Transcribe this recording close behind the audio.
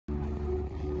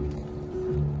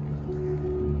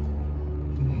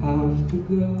have to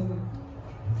go.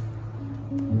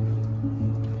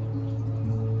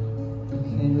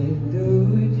 Can you do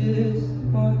just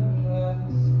one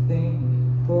last thing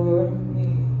for me,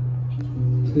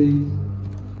 please?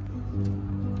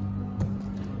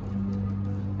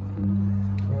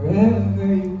 Wherever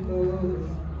you go,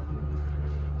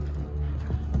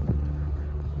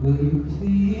 will you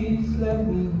please let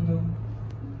me know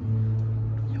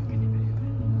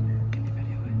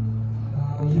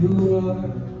how you are,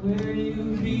 where you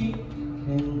be?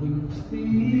 Can you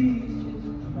please just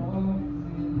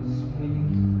promise me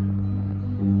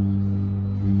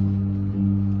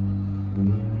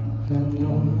that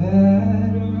no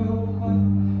matter what,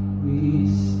 we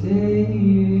stay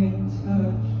in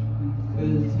touch?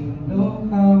 Because you know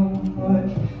how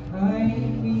much I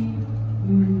need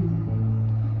you,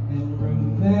 and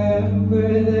remember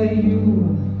that you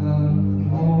have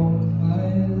all my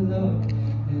love,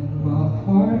 and my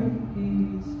heart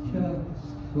beats just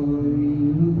for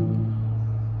you.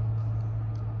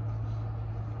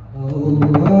 Oh,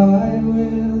 I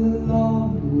will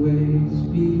always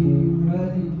be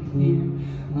right here.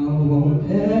 I won't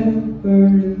ever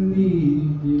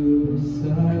leave your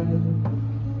side.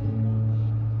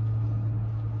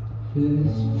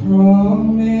 Just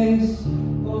promise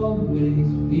always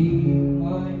be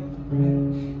my friend,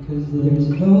 'cause there's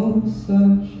no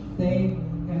such thing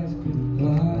as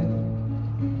goodbye.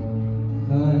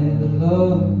 I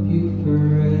love you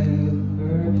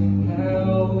forever,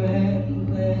 now and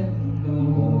then. No,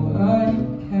 I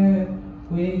can't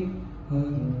wait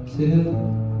until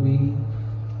we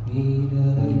meet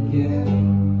again.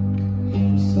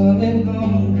 I'm sunning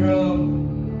humdrum,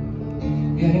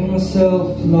 getting myself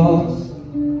lost.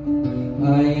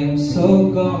 I am so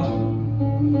gone,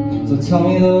 so tell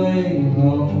me the way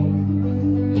home.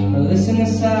 I listen to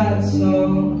sad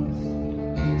songs,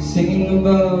 singing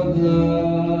about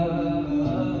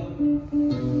love,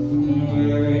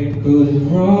 where it goes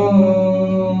wrong.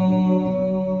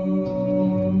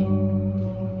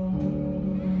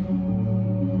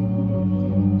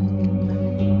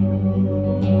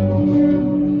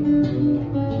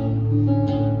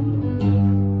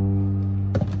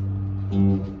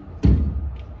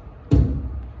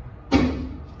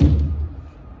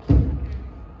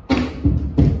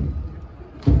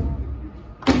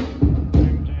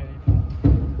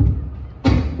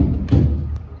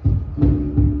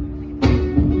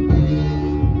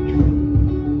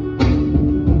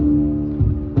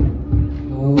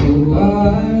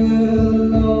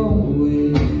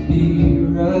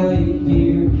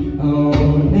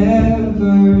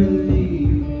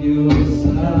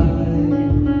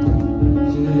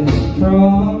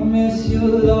 Promise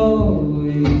you'll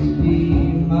always be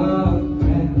my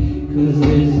friend, 'cause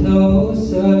there's no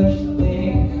such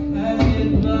thing as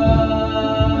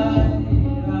goodbye.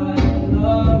 I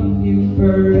love you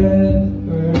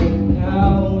forever,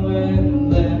 now and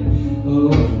then.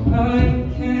 Oh, I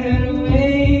can't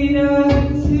wait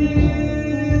until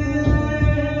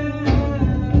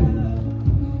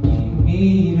we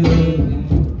meet again.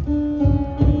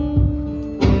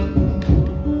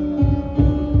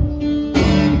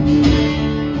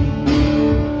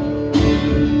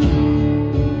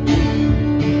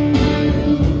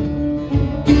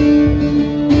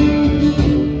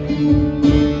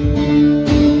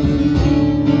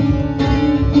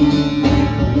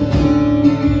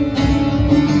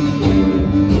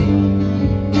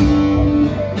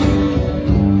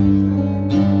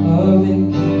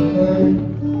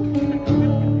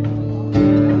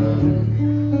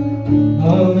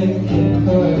 Oh, it can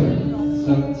hurt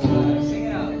sometimes,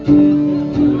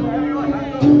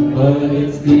 but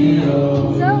it's the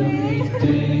only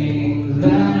thing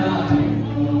that I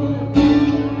know.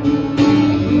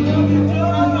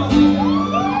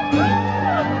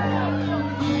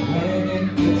 When it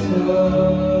gets hard,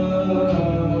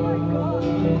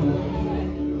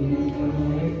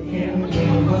 it can be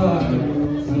hard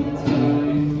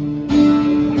sometimes.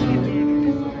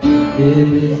 It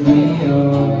is the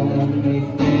only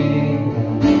thing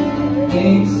that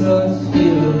makes us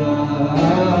feel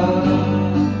alive.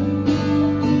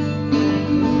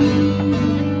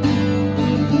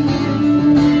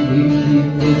 We keep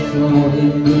this all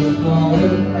in this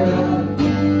falling breath.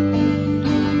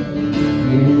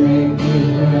 We make this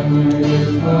memories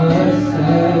for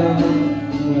ourselves,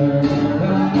 where our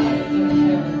eyes are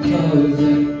never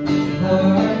closing,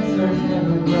 hearts are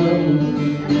never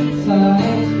broken,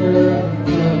 sighs for our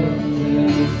frozen.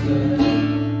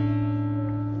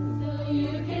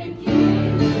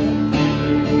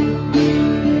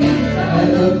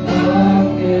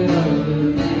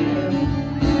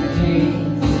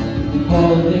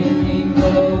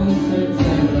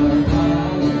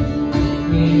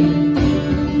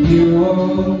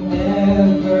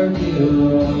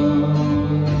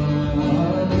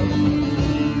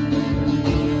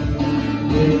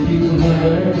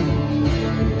 hurt.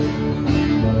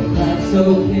 But that's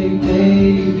okay,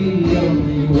 baby,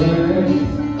 only words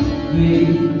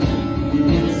bleed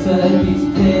inside these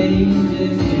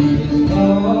pages. You just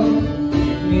hold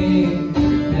me,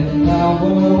 and I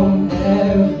won't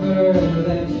ever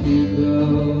let you go.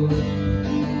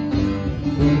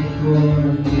 Wait for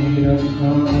me to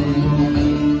come home.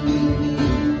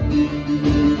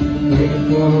 Wait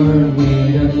for me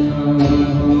to come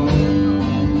home.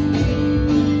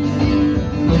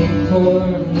 Wait for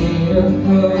me to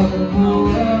come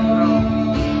home.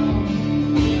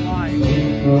 Wait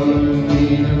for me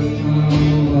to come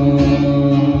home.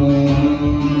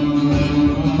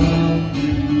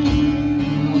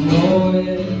 Know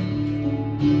it.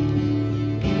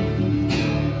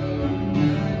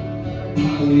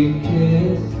 How you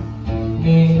kiss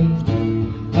me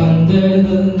under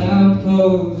the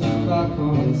lamppost back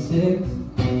on 6th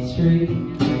Street,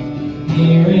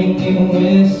 hearing you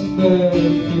whisper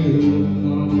through the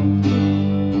phone.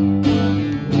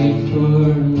 Wait for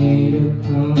me to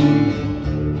come.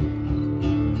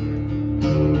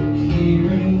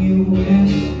 Hearing you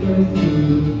whisper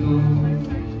through the phone.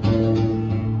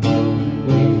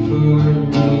 Wait for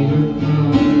me to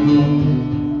come home.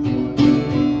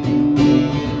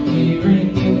 Hearing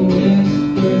you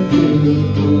whisper through the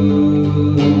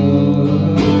phone.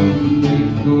 Wait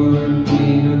for me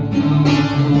to come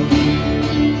home.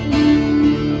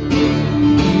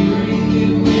 Hearing you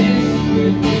whisper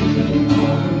through the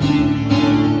phone.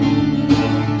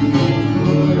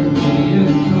 Wait for me to come home. Hearing you whisper through the phone. Wait for me to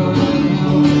come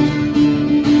home.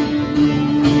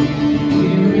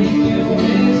 Hearing you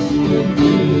whisper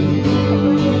through the phone.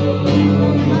 Wait for me to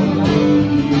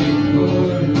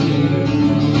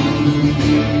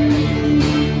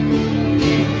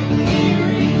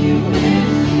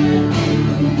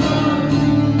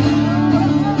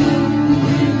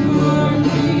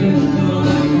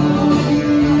come home.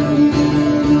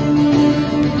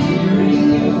 Hearing you whisper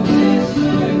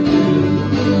through the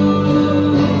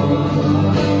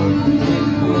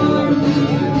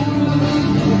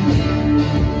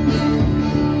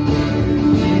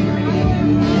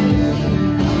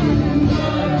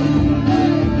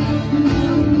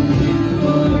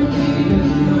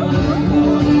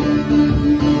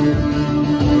Wait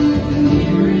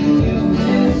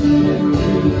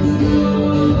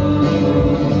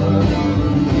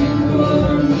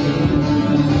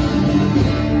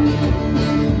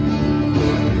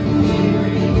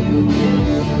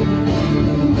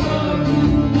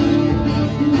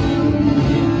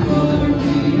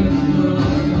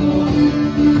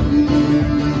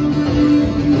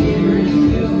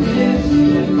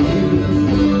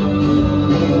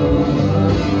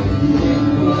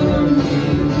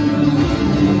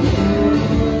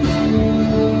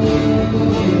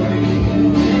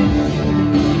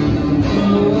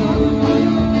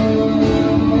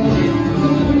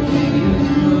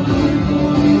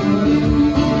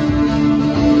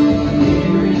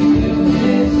me to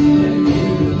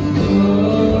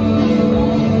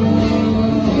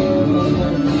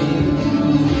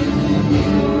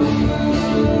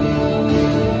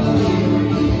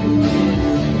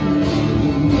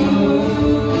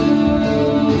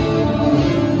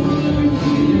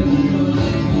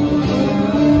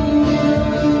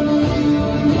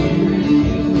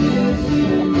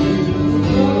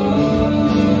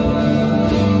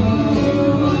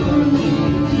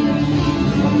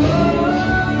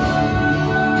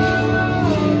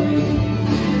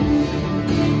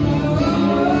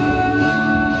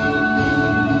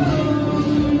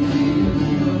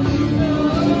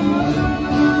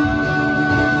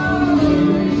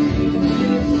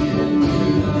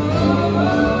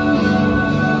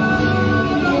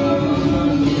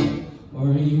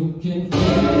Or you can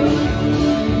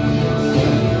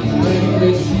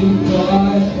wish you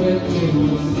thought when you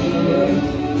were 16.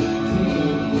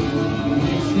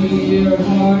 You see your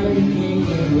heart beating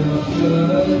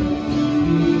should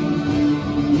be.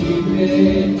 You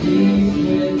made peace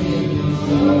within your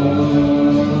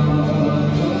soul.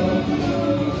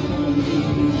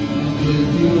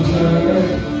 If you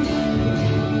hurt,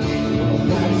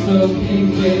 that's okay,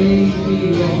 baby,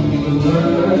 only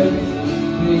words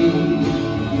bleed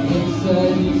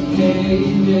inside these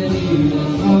pages. You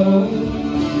just hold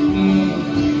me,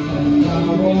 and I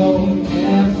won't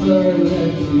ever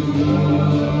let you go.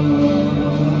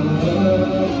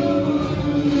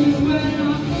 'Cause when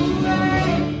I'm away,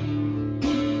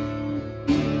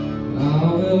 I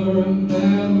will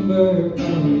remember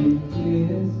how you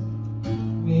kissed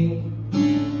me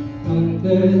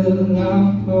under the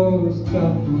lamppost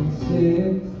up on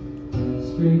 6th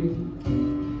Street,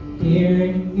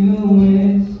 hearing you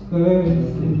whisper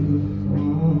through the